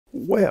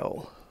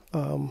Well,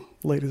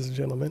 ladies and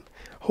gentlemen,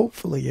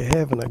 hopefully you're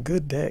having a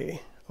good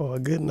day or a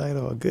good night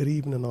or a good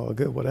evening or a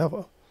good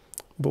whatever.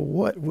 But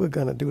what we're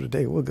going to do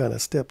today, we're going to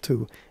step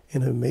to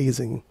an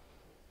amazing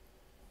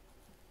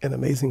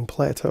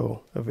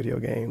plateau of video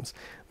games.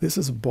 This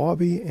is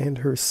Barbie and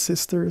her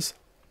sister's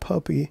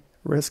puppy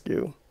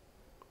rescue.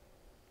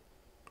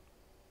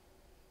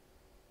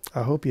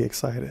 I hope you're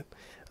excited.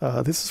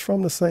 This is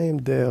from the same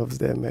devs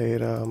that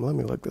made, let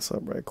me look this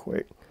up right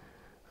quick.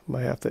 I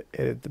might have to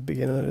edit the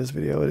beginning of this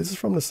video. This is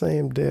from the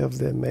same devs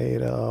that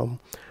made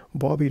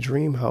Barbie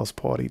Dream House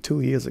Party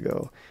 2 years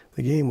ago.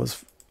 The game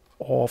was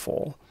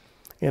awful.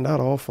 And not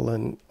awful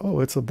in,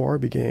 oh, it's a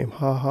Barbie game,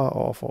 haha,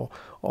 awful.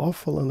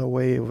 Awful in a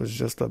way it was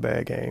just a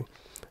bad game.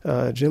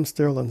 Jim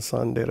Sterling's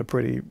son did a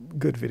pretty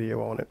good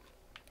video on it.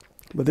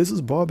 But this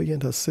is Barbie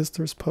and her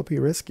sister's puppy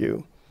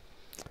rescue.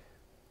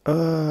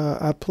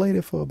 I played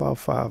it for about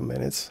 5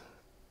 minutes,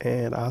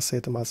 and I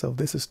said to myself,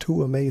 this is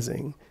too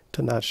amazing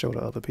to not show to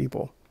other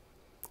people.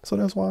 So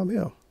that's why I'm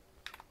here.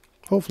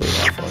 Hopefully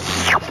it'll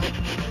have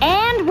fun.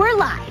 And we're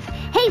live.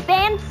 Hey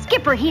fans,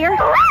 Skipper here.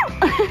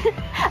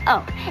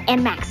 Oh,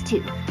 and Max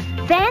too.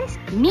 Fans,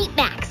 meet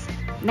Max.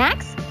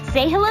 Max,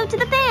 say hello to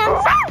the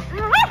fans.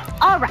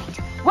 All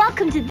right,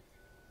 welcome to...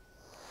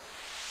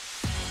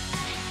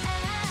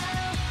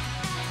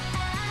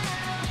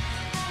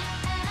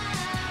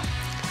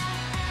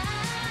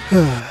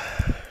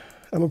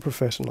 I'm a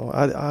professional.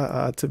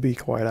 I to be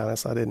quite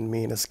honest, I didn't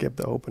mean to skip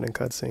the opening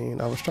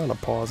cutscene. I was trying to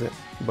pause it,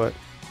 but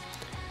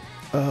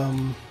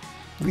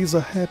these are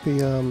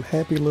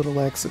happy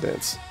little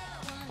accidents.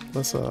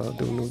 Let's do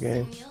a new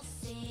game.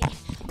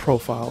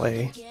 Profile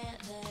A.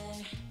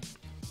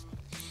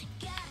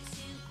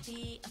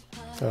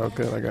 Oh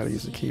good, I gotta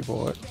use the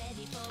keyboard.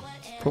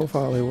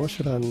 Profile A, what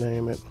should I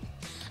name it?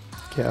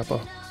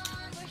 Kappa.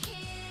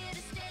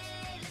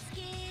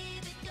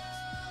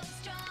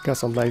 Got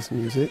some nice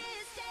music.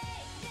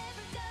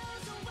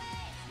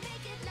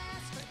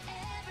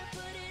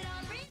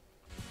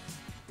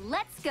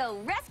 Let's go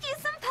rescue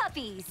some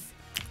puppies.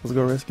 Let's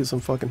go rescue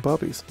some fucking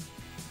puppies.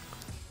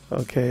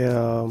 Okay,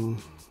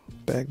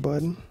 back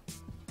button.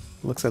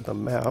 Looks at the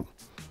map.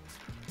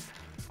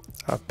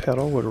 I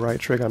pedal with right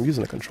trigger. I'm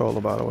using a controller,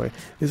 by the way.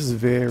 This is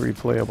very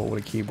playable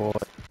with a keyboard,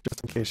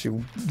 just in case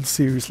you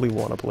seriously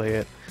want to play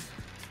it.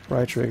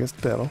 Right trigger's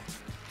pedal.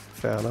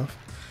 Fair enough.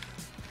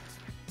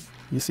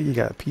 You see you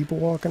got people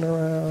walking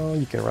around,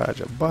 you can ride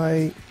your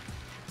bike.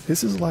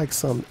 This is like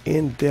some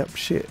in-depth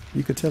shit.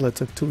 You could tell it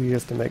took 2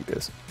 years to make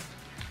this.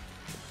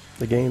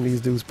 The game these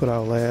dudes put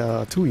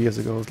out 2 years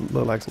ago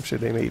looked like some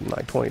shit they made in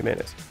like 20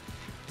 minutes.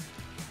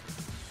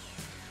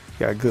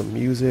 Got good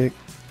music.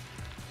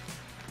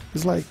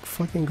 It's like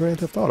fucking Grand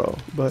Theft Auto,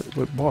 but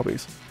with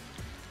Barbies.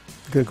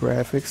 Good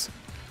graphics.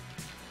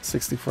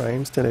 60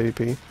 frames,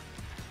 1080p.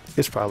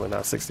 It's probably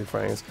not 60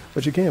 frames,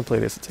 but you can play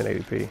this at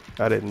 1080p.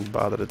 I didn't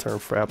bother to turn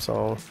fraps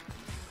on.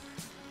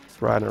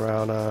 Riding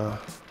around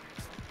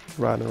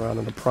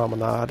in the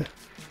promenade.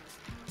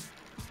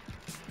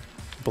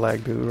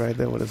 Black dude right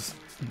there with his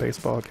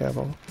baseball cap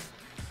on.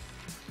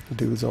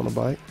 Dude's on the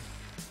bike.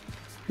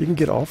 You can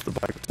get off the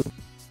bike too.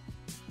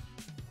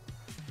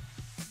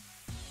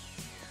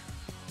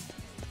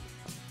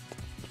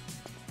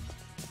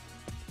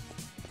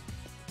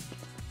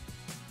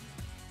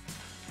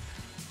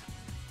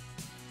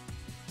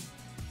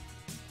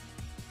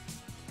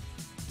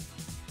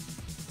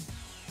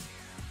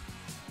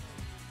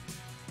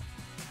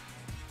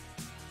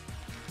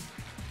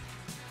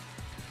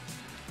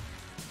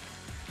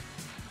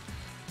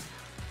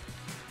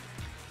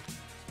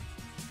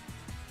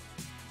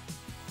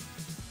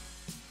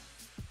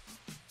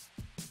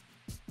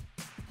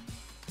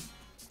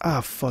 I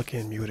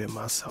fucking muted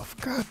myself.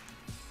 God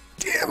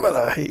damn it,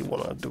 I hate when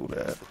I do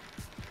that.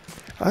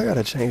 I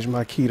gotta change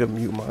my key to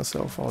mute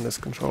myself on this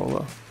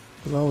controller,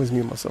 because I always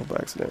mute myself by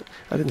accident.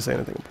 I didn't say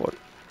anything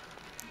important.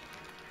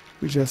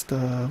 We just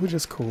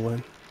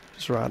cooling,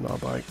 just riding our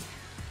bike.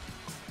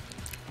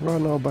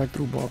 Riding our bike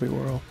through Barbie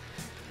World.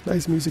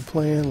 Nice music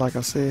playing, like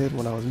I said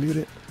when I was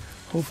muted.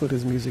 Hopefully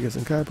this music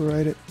isn't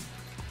copyrighted,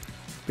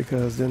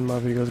 because then my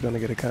video is gonna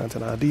get a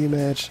content ID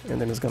match,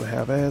 and then it's gonna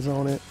have ads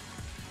on it.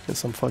 And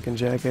some fucking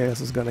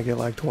jackass is gonna get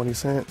like 20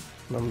 cents,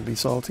 and I'm gonna be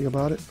salty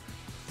about it.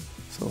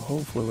 So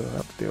hopefully we don't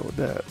have to deal with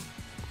that.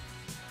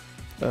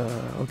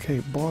 Okay,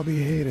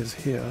 Barbie head is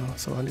here,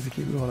 so I need to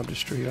keep going up the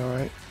street,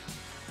 alright?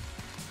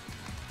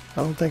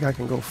 I don't think I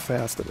can go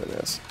faster than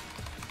this.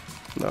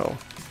 No.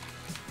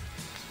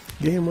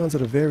 Game runs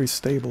at a very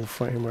stable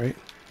frame rate,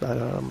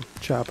 not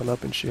chopping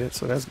up and shit,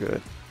 so that's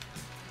good.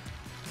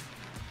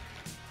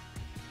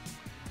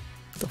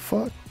 The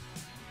fuck?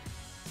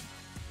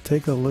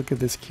 Take a look at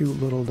this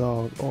cute little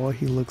dog. Oh,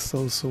 he looks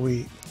so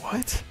sweet.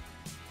 What?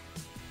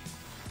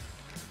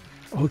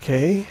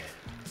 Okay.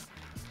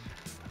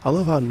 I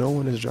love how no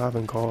one is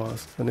driving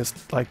cars. And it's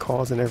like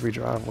cars in every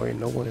driveway.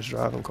 No one is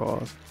driving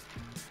cars.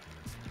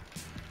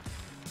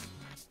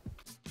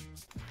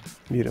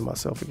 Muted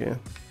myself again.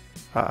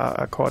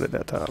 I caught it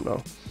that time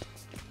though.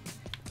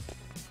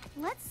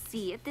 Let's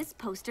see if this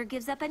poster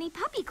gives up any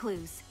puppy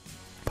clues.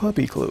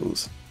 Puppy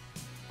clues.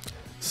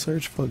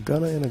 Search for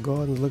Gunner in the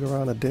gardens. Look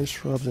around the dense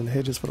shrubs and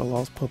hedges for the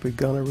lost puppy.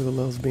 Gunner really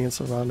loves being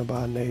surrounded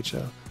by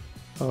nature.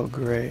 Oh,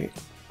 great.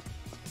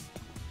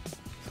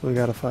 So we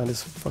gotta find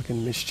this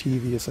fucking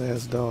mischievous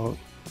ass dog.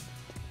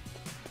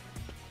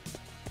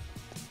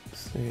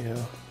 Let's see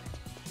here.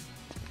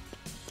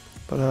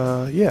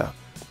 But yeah.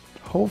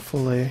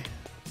 Hopefully,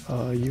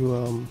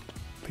 you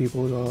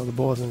people, the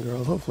boys and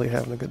girls, hopefully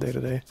having a good day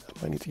today.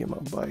 I might need to get my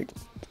bike.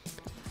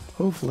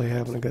 Hopefully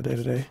having a good day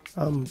today.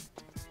 I'm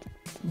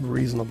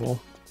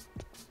reasonable,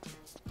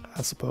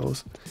 I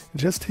suppose.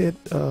 Just hit,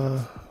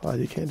 oh,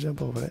 you can't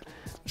jump over that.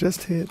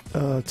 Just hit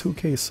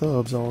 2K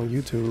subs on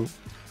YouTube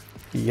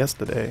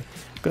yesterday.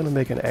 I'm gonna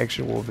make an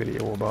actual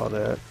video about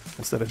that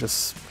instead of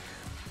just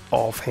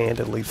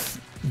offhandedly,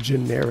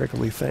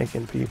 generically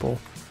thanking people.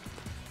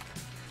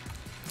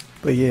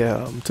 But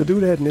yeah, to do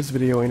that in this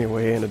video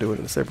anyway, and to do it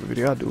in a separate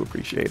video, I do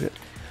appreciate it.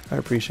 I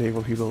appreciate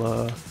when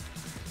people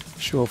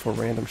show up for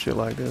random shit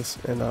like this,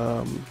 and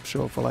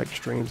show up for like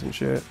streams and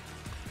shit.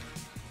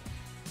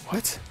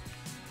 What?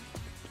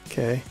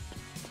 Okay.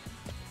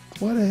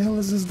 What the hell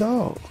is this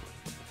dog?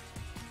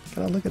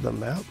 Can I look at the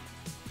map?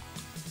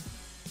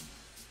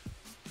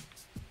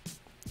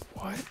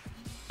 What?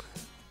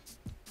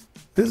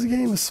 This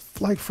game is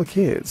like for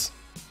kids.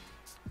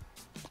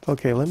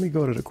 Okay, let me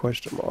go to the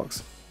question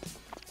marks.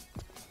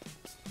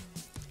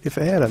 If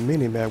it had a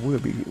mini map, we'll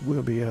be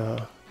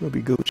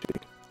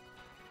Gucci.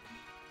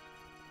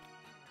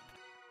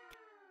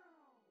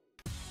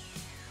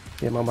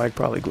 Yeah, my mic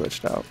probably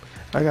glitched out.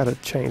 I gotta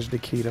change the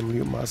key to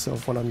mute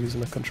myself when I'm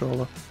using the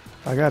controller.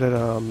 I got it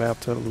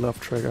mapped to the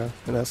left trigger,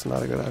 and that's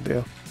not a good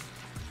idea.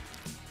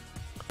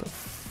 What the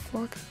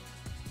fuck?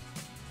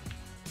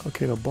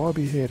 Okay, the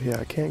Barbie head here.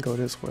 I can't go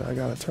this way. I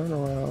gotta turn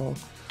around.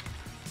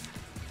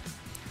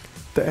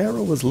 The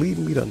arrow was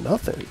leading me to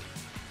nothing.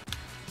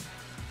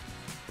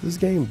 This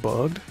game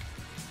bugged.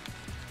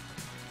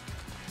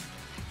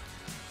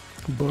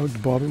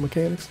 Bugged Barbie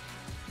mechanics.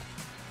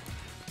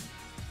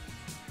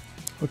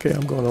 Okay,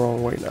 I'm going the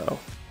wrong way now.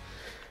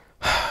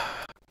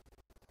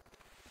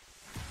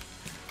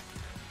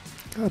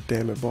 God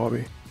damn it,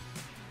 Barbie.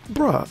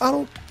 Bruh, I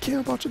don't care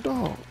about your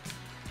dog.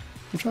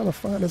 I'm trying to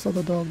find this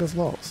other dog that's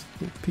lost.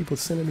 People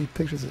sending me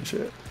pictures and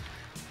shit.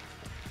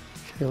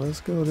 Okay,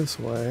 let's go this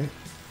way.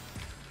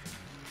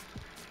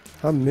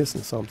 I'm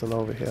missing something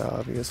over here,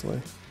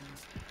 obviously.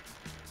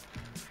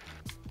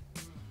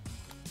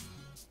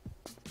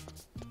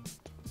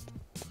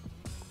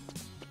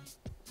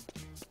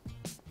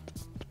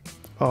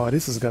 Oh,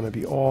 this is gonna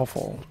be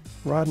awful.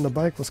 Riding the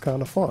bike was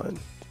kind of fun.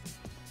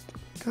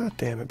 God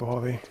damn it,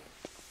 Barbie.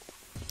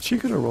 She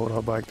could have rode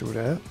her bike through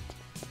that.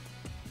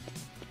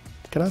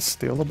 Can I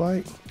steal a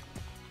bike?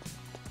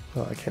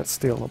 No, I can't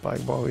steal a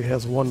bike. Barbie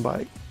has one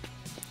bike.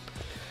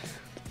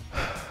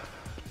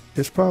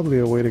 It's probably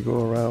a way to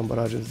go around, but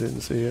I just didn't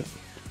see it.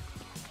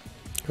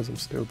 Because I'm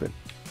stupid.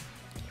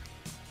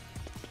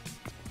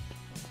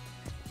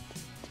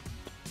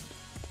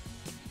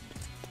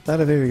 Not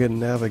a very good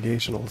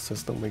navigational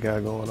system we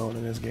got going on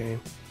in this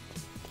game.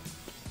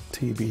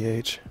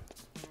 TBH.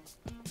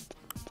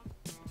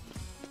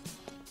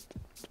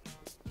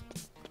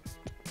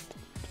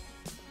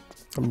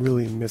 I'm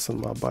really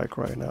missing my bike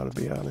right now, to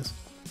be honest.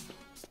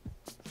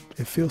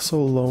 It feels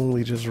so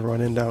lonely just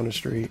running down the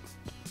street.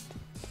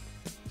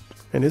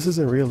 And this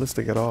isn't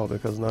realistic at all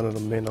because none of the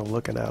men are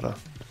looking at her.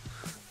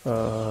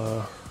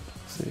 Let's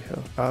see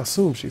here. I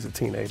assume she's a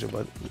teenager,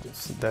 but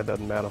that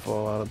doesn't matter for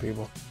a lot of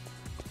people.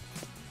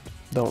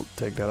 Don't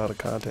take that out of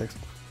context.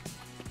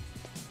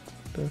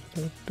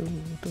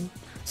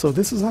 So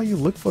this is how you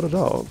look for the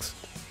dogs.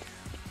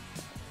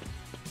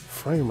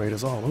 Frame rate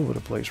is all over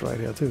the place right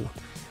here too.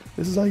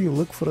 This is how you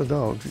look for the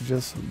dogs. You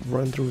just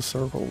run through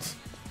circles.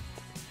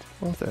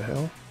 What the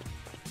hell?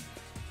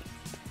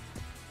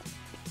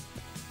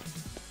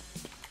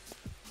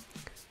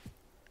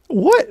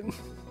 What?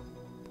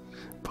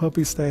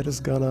 Puppy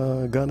status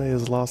Gunner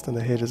is lost in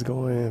the hedges.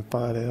 Go in and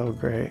find it. Oh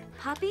great.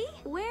 Puppy,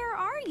 where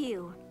are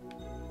you?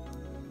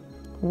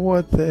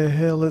 What the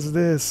hell is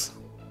this?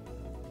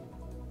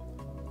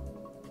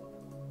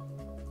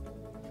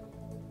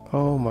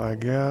 Oh my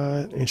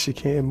god. And she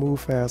can't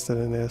move faster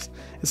than this.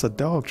 It's a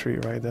dog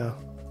treat right now.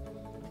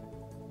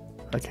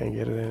 I can't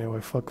get it anyway.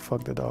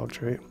 Fuck the dog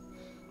treat.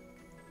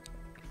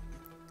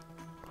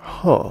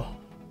 Huh.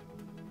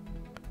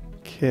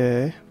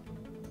 Okay.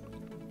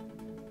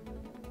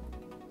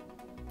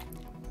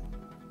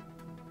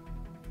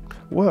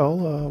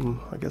 Well,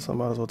 I guess I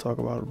might as well talk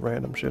about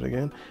random shit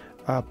again.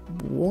 I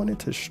wanted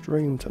to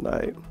stream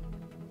tonight,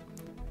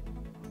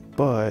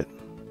 but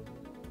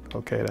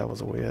okay, that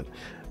was weird.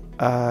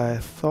 I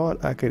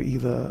thought I could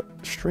either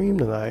stream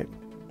tonight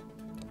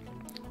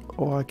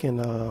or I can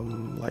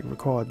like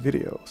record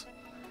videos,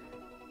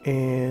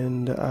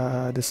 and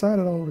I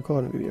decided on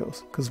recording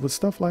videos because with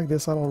stuff like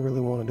this I don't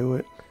really want to do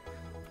it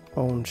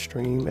on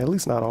stream, at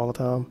least not all the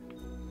time,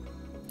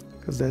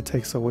 because that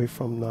takes away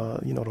from the,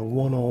 you know, the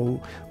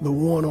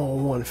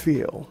one-on-one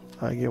feel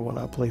I get when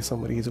I play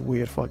some of these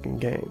weird fucking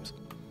games.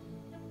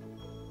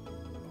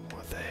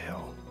 What the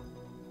hell?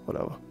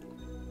 Whatever.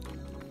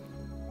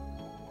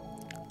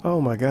 Oh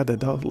my god, that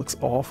dog looks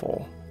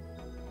awful.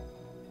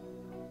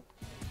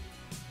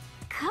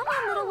 Come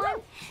on, little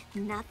one.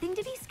 Nothing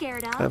to be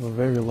scared I have of. a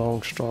very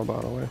long straw,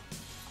 by the way.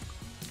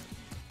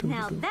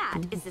 Now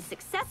that is a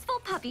successful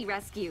puppy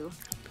rescue.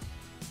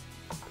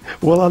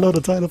 Well, I know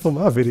the title for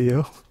my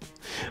video.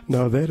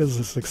 No, that is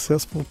a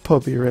successful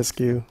puppy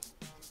rescue.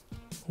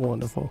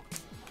 Wonderful.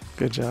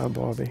 Good job,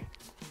 Barbie.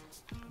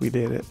 We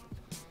did it.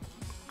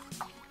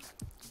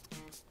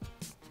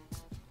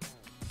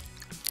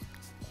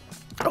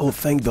 Oh,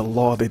 thank the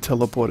Lord they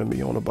teleported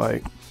me on a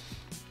bike.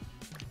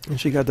 And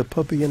she got the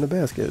puppy in the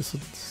basket.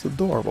 It's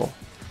adorable.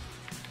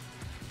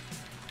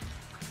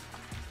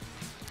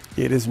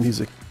 Yeah, this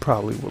music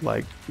probably would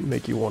like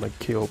make you want to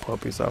kill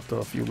puppies after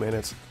a few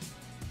minutes.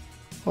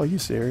 Oh, you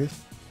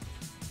serious?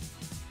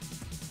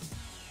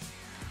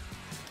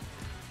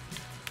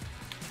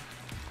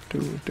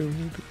 Can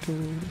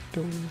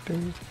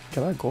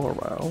I go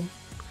around?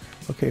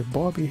 Okay,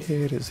 Barbie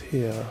head is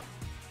here.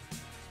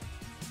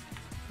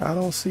 I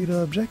don't see the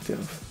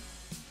objective.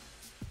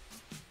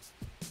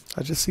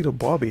 I just see the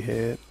Barbie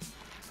head.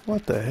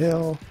 What the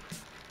hell?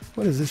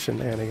 What is this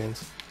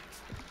shenanigans?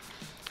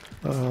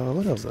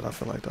 What else did I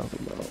feel like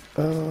talking about?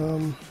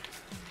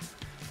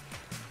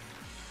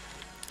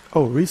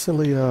 Oh,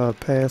 recently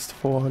passed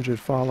 400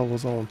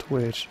 followers on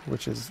Twitch,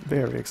 which is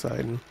very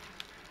exciting.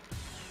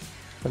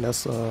 And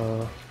that's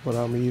what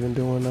I'm even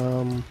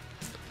doing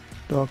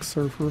Dark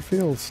Surfer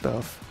Field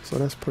stuff, so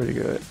that's pretty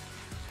good.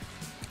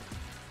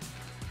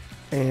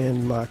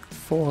 And my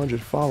 400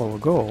 follower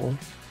goal,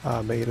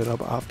 I made it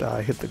up after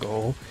I hit the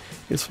goal,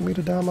 is for me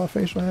to dye my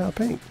facial hair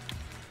pink,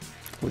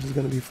 which is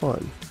going to be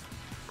fun.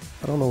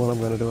 I don't know what I'm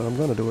going to do, and I'm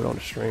going to do it on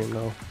the stream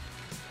though.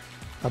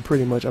 I'm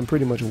pretty much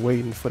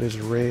waiting for this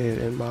red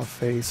in my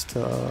face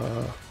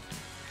to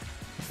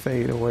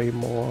fade away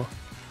more,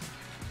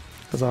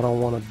 because I don't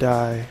want to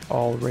dye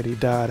already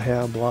dyed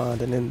hair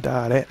blonde and then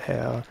dye that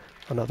hair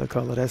another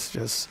color. That's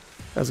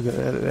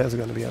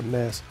going to be a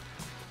mess.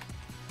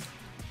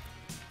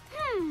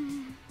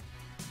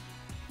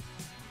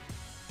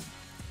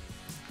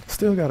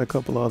 Still got a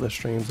couple other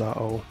streams I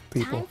owe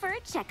people. Time for a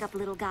checkup,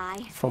 little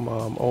guy. From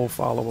old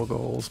follower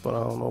goals, but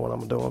I don't know when I'm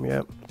gonna do them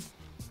yet.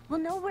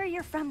 We'll know where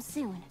you're from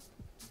soon.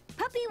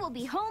 Puppy will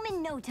be home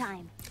in no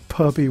time.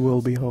 Puppy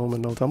will be home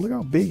in no time. Look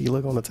how big you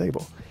look on the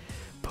table.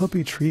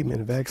 Puppy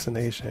treatment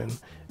vaccination.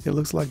 It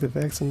looks like the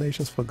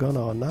vaccinations for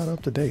Gunnar are not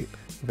up to date.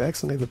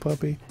 Vaccinate the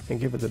puppy and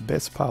give it the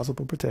best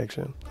possible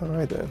protection.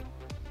 Alright then.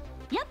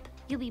 Yep,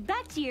 you'll be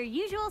back to your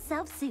usual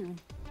self soon.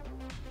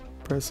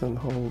 Press and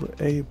hold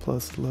A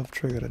plus left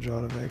trigger to draw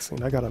the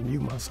vaccine. I gotta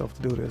mute myself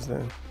to do this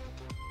then.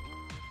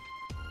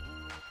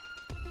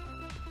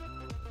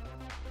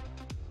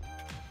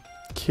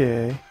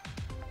 Okay.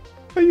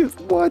 Are you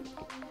what?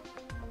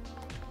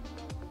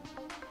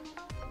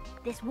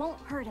 This won't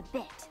hurt a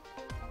bit.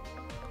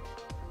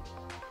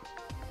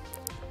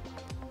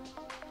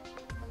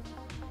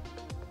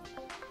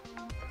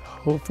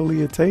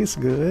 Hopefully it tastes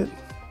good.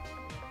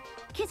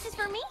 Kisses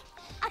for me?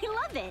 I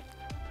love it.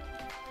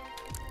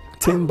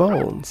 10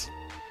 bones.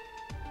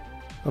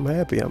 I'm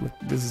happy.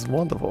 This is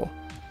wonderful.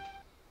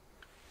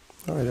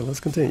 Alright, then let's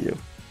continue.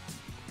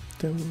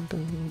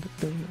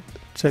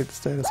 Check the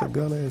status of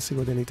Gunnar and see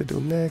what they need to do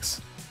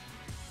next.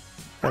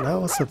 And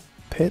now it's a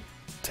pet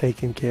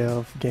taken care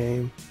of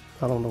game.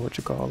 I don't know what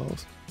you call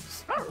those.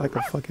 It's like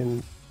a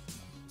fucking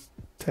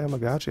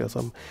Tamagotchi or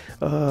something.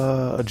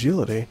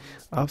 Agility.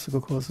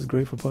 Obstacle course is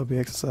great for puppy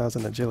exercise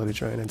and agility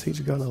training.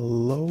 Teach Gunnar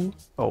low.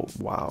 Oh,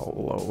 wow,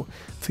 low.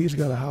 Teach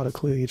Gunnar how to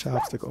clear each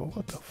obstacle.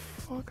 What the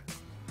fuck?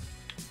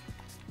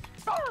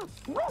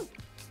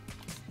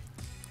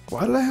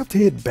 Why did I have to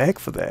hit back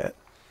for that?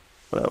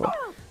 Whatever.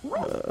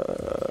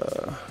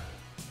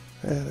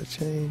 I had to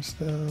change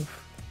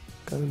stuff.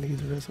 Gunnar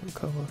needs rest and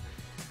recover.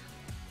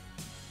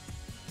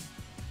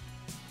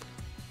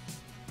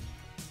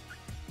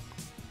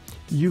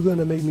 You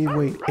gonna make me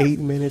wait 8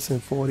 minutes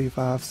and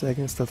 45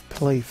 seconds to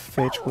play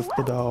fetch with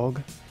the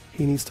dog?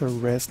 He needs to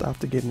rest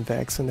after getting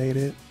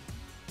vaccinated.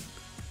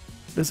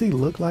 Does he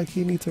look like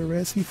he needs to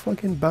rest? He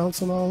fucking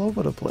bouncing all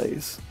over the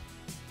place.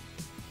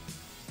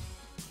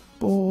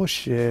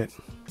 Bullshit.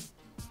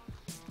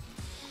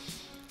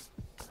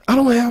 I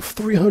don't have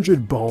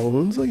 300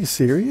 bones. Are you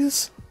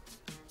serious?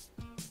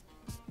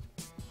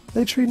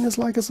 They treating this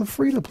like it's a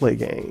free-to-play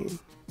game.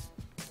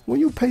 When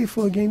you pay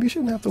for a game, you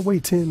shouldn't have to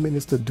wait 10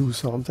 minutes to do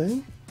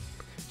something.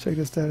 Check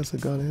the status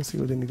of Gunnar and see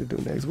what they need to do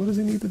next. What does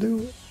he need to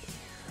do?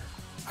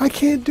 I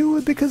can't do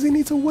it because he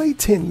needs to wait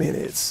 10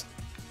 minutes.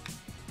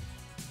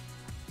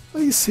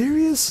 Are you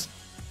serious?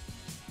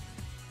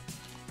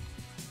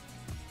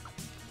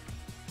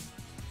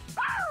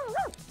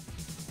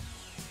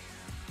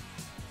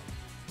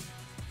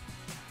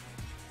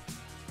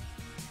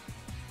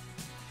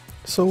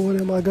 So what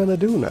am I gonna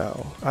do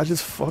now? I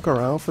just fuck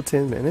around for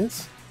 10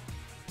 minutes?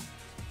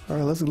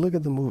 Alright, let's look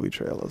at the movie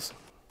trailers.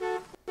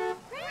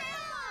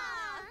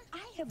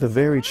 The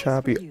very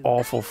choppy,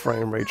 awful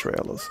frame rate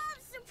trailers.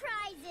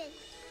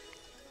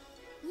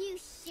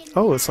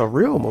 Oh, it's a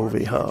real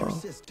movie, huh?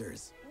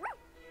 Sisters.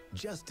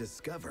 Just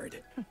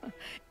discovered.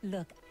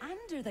 Look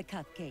under the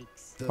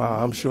cupcakes. The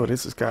Wow, I'm sure meaning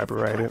this is of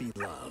copyrighted.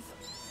 puppy love.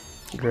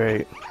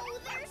 Great. Oh,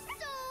 they're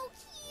so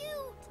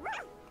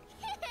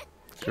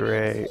cute.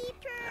 Great.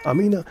 I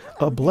mean,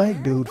 a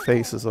black dude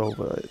faces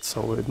over it,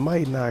 so it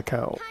might not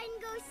count. Hide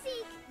and go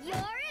seek. You're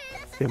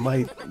it. It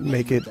might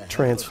make it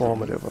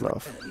transformative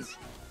enough.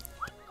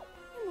 I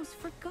almost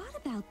forgot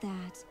about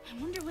that.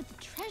 I wonder what the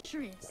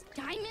treasure is.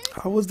 Diamonds?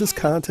 How was this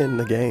content in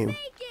the game?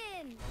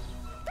 Bacon.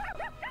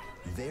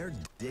 They're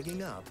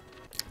digging up.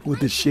 With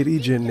the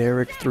shitty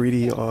generic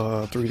 3D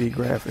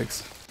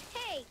graphics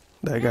Hey,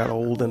 that got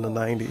old in the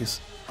 90s,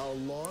 A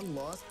long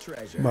lost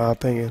treasure. my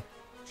opinion.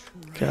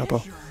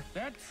 Kappa.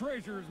 That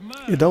treasure's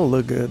mine. It don't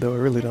look good though, it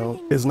really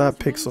don't. It's not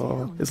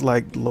Pixar. It's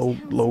like low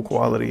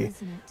quality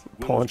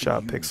pawn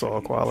shop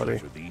Pixar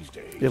quality.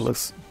 It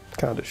looks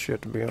kind of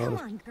shit, to be come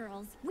honest. on,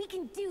 girls. We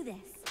can do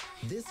this.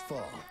 This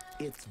fall,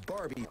 it's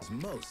Barbie's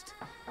most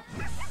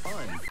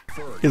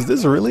unforgettable Is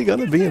this really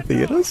gonna be in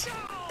theaters?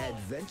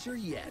 adventure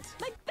yet.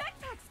 My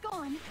backpack's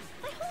gone.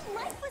 My whole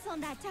life was on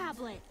that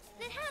tablet.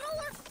 It had all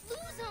our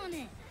clues on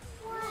it.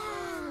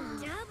 Wow.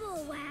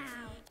 Double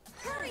wow.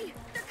 Hurry!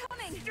 They're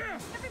coming!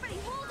 Everybody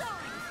hold on!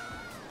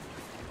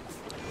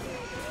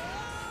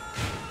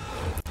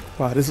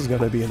 Wow, this is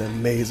gonna be an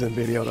amazing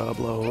video to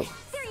upload.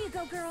 There you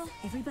go, girl.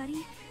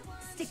 Everybody,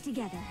 stick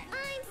together.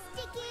 I'm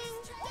sticking.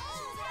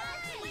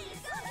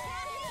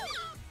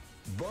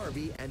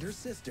 Barbie and her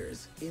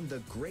sisters in The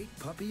Great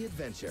Puppy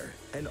Adventure.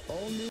 An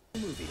all-new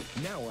movie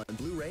now on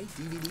Blu-ray,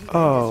 DVD, and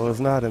Oh, it's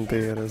not in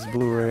theaters.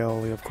 Blu-ray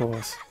only, of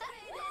course.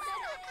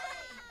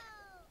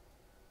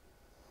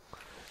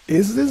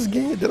 Is this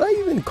game? Did I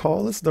even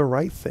call this the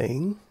right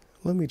thing?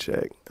 Let me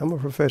check. I'm a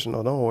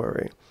professional, don't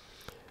worry.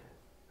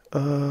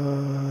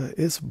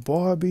 It's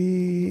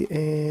Barbie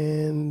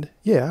and...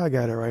 Yeah, I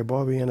got it right.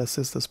 Barbie and her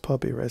sister's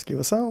puppy rescue.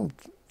 It sounds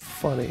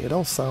funny. It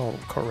don't sound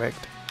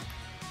correct.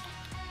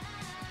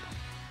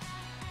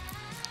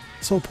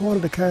 So part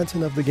of the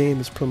content of the game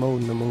is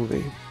promoting the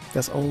movie.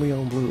 That's only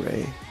on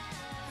Blu-ray.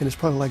 And it's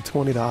probably like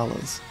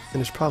 $20.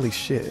 And it's probably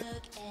shit.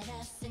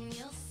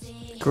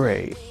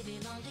 Great.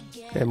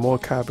 And more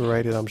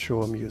copyrighted, I'm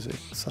sure, music.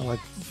 Sound like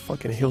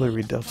fucking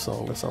Hillary Duff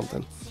song or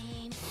something.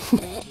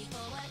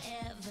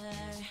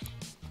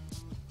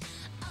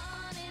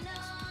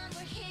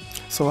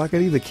 So I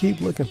could either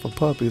keep looking for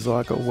puppies or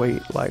I could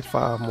wait like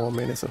 5 more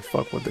minutes and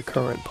fuck with the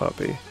current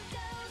puppy.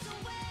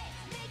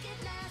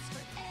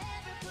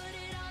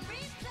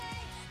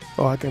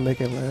 Oh, I can make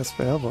it last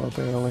forever,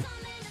 apparently.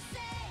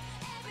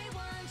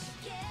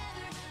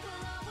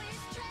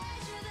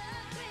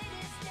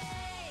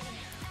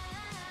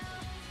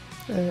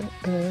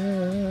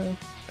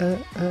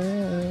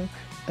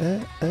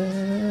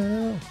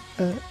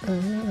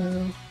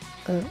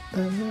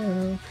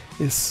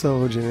 It's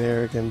so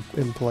generic and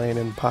plain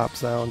and pop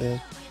sounding.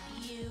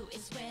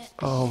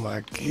 Oh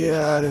my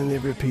god, and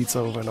it repeats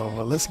over and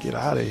over. Let's get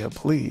out of here,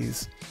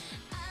 please.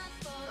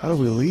 How do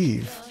we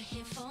leave?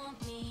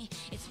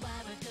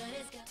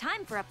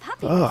 Time for a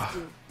puppy Ugh.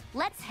 rescue.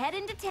 Let's head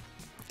into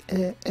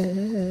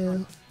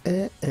town.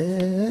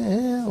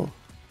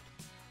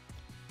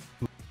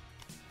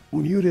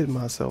 Muted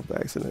myself by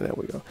accident. There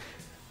we go.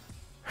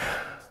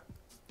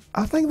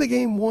 I think the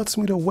game wants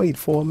me to wait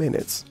 4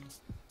 minutes.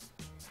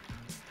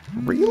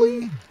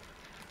 Really?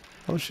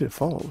 Oh shit,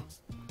 phone.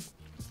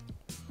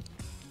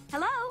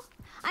 Hello?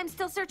 I'm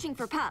still searching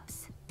for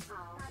pups.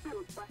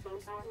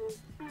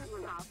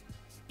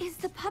 Is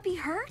the puppy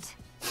hurt?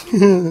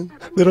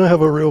 They don't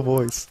have a real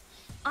voice.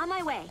 On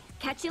my way.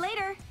 Catch you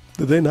later.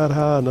 Did they not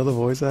hire another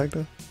voice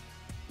actor?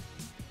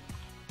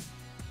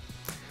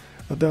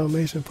 A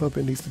Dalmatian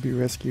puppy needs to be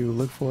rescued.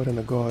 Look for it in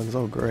the gardens.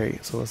 Oh,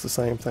 great. So it's the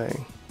same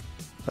thing.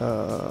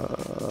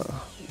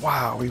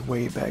 Wow, we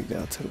way back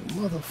down too.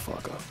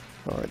 Motherfucker.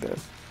 Alright then.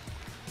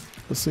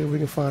 Let's see if we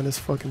can find this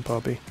fucking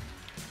puppy.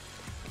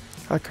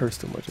 I curse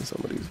too much in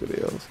some of these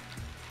videos.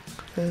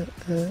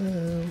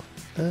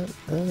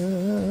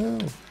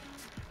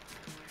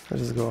 I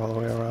just go all the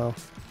way around.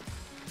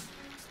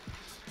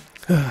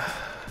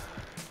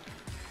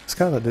 It's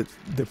kind of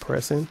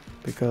depressing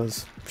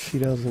because she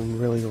doesn't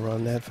really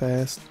run that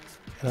fast,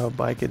 and her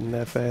bike isn't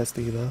that fast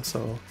either,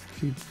 so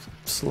she's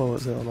slow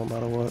as hell no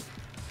matter what.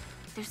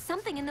 There's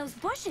something in those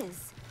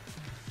bushes.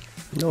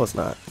 No, it's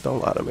not. Don't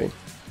lie to me.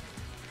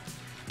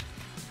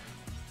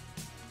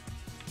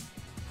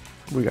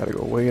 We gotta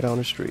go way down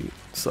the street.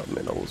 Something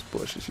in those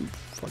bushes, you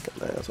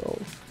fucking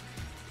asshole.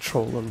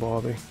 Trolling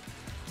Barbie.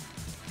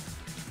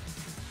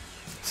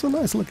 It's a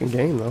nice looking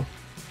game though.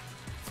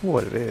 For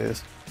what it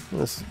is.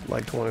 It's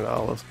like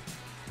 $20.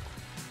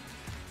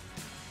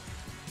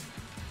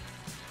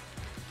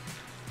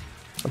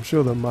 I'm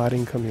sure the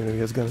modding community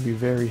is going to be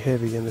very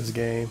heavy in this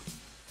game.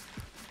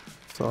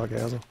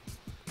 Sarcasm.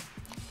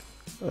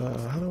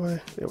 How do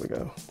I... There we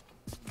go.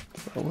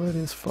 Where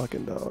this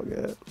fucking dog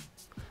at?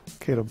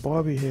 Okay, the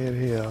Barbie head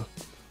here.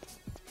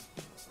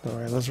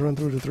 Alright, let's run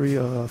through the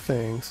 3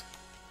 things.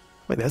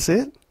 Wait, that's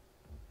it?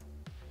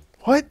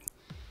 What?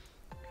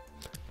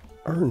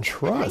 Earn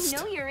trust.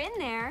 I know you're in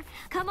there.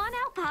 Come on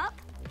out, pup.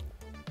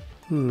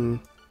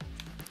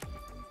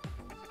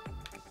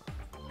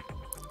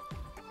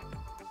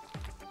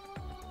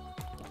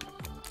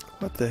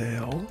 What the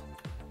hell?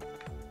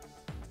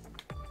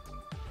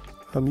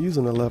 I'm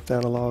using the left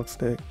analog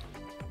stick.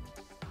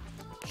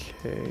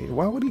 Okay,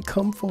 why would he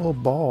come for a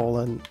ball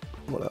and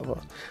whatever?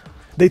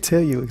 They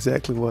tell you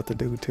exactly what to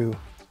do too.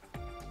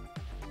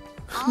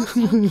 I'll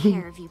take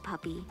care of you,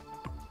 puppy.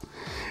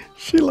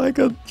 She like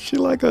a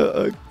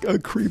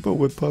creeper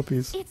with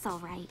puppies. It's all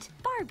right.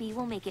 Barbie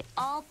will make it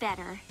all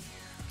better.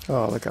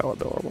 Oh, look how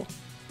adorable.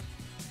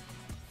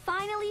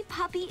 Finally,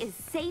 puppy is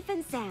safe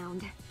and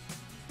sound.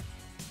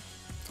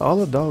 All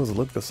the dogs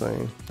look the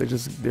same. They're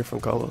just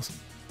different colors.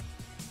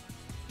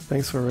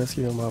 Thanks for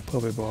rescuing my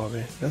puppy,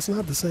 Barbie. That's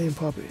not the same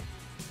puppy.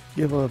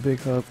 Give her a big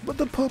hug. But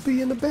the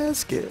puppy in the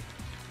basket.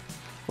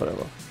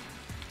 Whatever.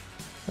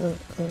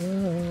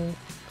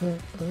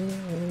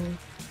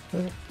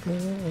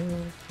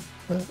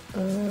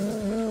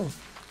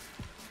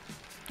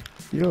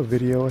 Your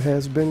video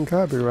has been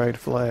copyright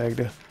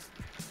flagged.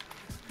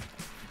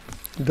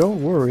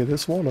 Don't worry,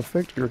 this won't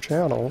affect your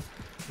channel.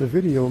 The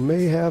video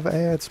may have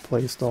ads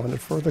placed on it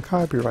for the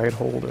copyright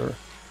holder.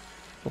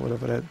 Or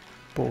whatever that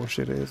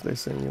bullshit is they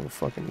send you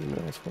fucking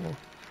emails for.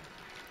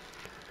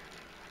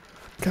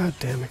 God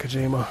damn it,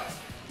 Kojima.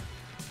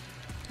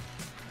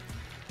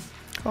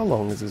 How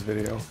long is this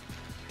video?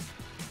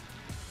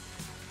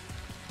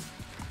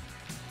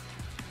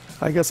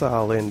 I guess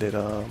I'll end it,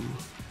 I'm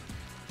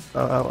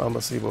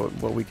gonna see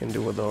what we can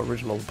do with the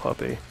original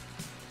puppy.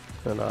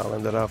 And I'll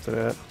end it after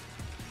that.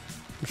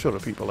 I'm sure the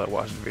people that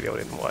watched the video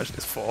didn't watch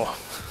this far.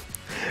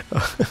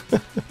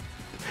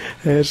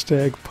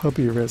 Hashtag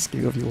puppy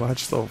rescue if you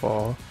watched so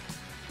far.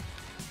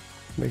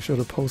 Make sure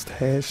to post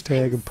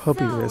hashtag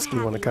puppy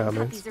rescue in the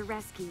comments. Puppies are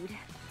rescued.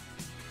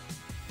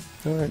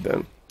 Alright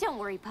then. Don't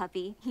worry,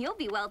 puppy. You'll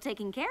be well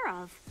taken care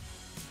of.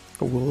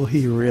 Will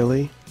he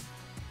really?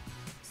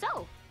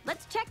 So,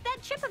 let's check that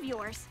chip of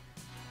yours.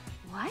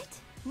 What?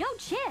 No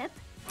chip?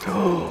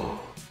 Oh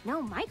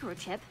No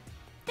microchip?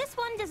 This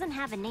one doesn't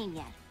have a name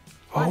yet.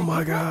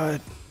 my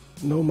god.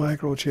 No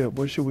microchip.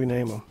 What should we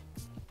name him?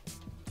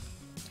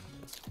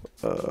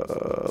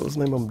 Let's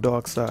name him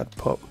Darkside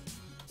Pup.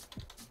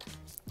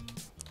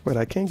 Wait,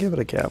 I can't give it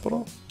a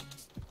capital?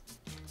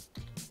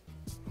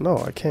 No,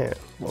 I can't.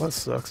 Well, that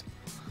sucks.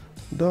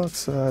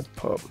 Darkside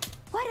Pup.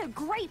 What a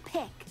great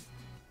pick!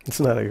 It's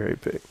not a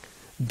great pick.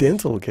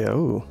 Dental care,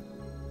 ooh.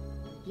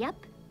 Yep,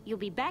 you'll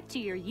be back to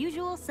your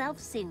usual self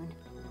soon.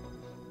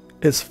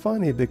 It's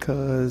funny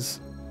because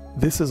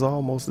this is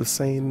almost the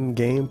same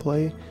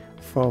gameplay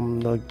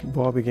from the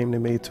Barbie game they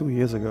made 2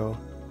 years ago.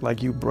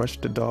 Like you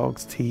brushed the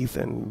dog's teeth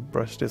and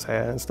brushed his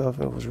hair and stuff,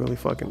 and it was really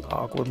fucking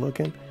awkward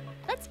looking.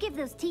 Let's give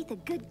those teeth a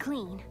good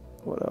clean.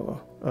 Whatever.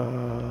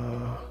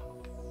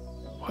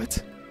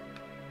 What?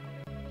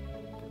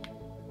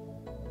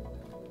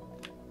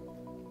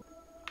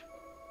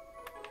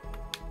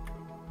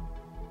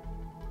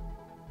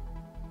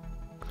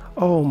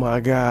 Oh my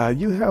god,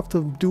 you have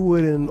to do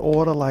it in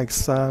order like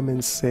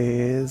Simon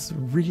Says.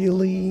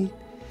 Really?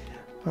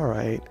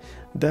 Alright.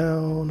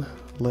 Down,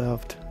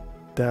 left,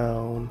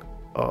 down,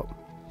 up.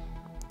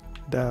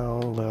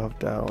 Down, left,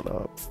 down,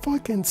 up.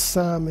 Fucking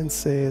Simon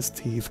Says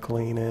teeth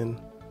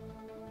cleaning.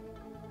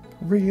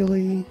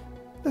 Really?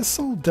 That's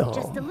so dumb.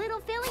 Just a little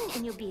filling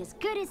and you'll be as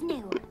good as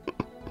new.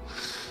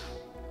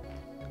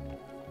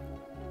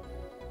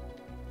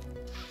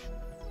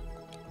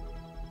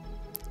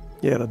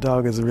 Yeah, the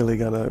dog is really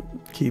gonna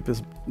keep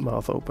his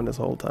mouth open this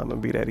whole time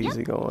and be that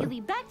easy You'll going. be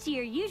back to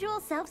your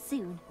usual self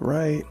soon.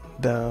 Right,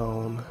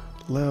 down,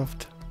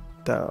 left,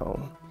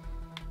 down,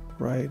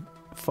 right.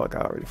 Fuck, I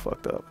already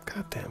fucked up.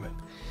 God damn it.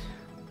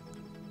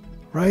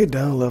 Right,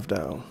 down, left,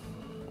 down.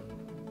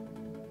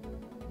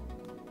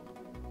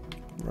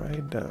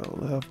 Right, down,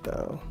 left,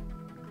 down.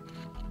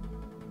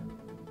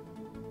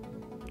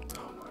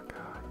 Oh my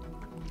god.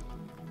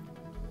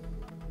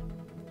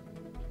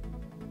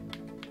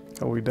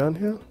 Are we done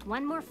here?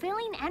 One more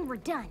filling and we're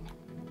done.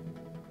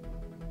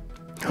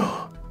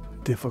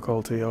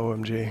 Difficulty,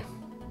 OMG.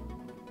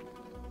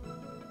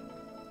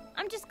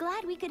 I'm just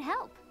glad we could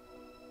help.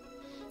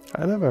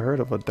 I never heard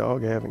of a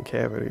dog having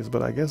cavities,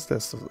 but I guess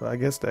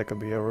that could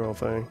be a real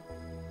thing.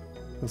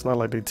 It's not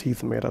like their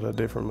teeth are made out of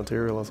different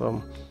material or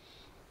something.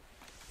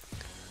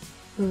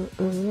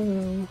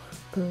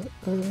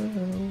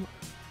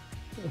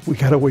 We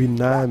gotta wait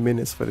 9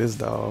 minutes for this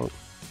dog.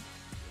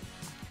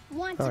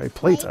 Want to Alright,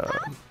 play, playtime.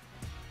 Pup?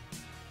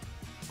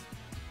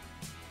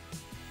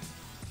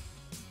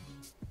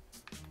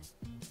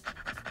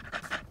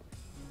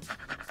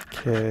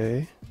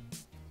 Okay.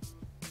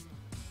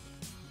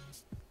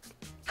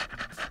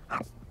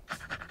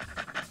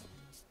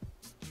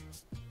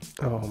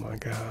 Oh my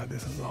god,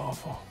 this is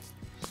awful.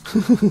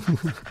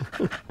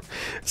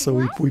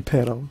 So we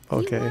pet him. You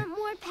Okay. want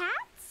more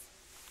pats?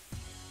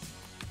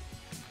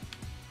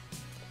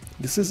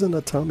 This isn't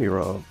a tummy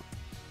rub.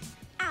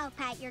 I'll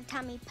pat your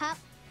tummy, pup.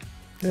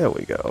 There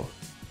we go.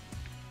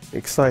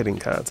 Exciting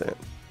content.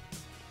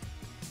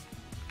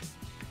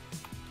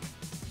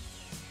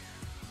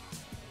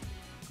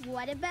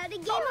 What about a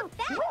game of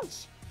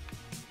fetch?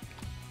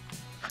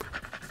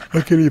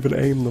 I can't even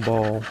aim the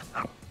ball.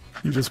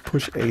 You just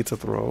push A to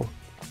throw.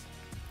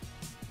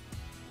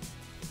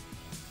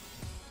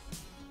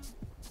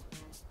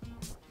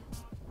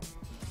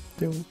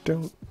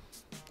 Don't.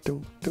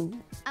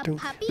 A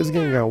puppy This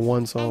game got one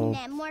and song.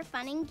 then more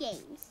fun and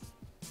games.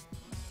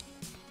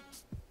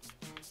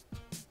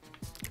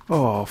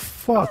 Oh,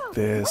 fuck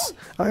this.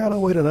 I gotta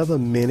wait another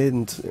minute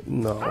and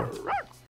no.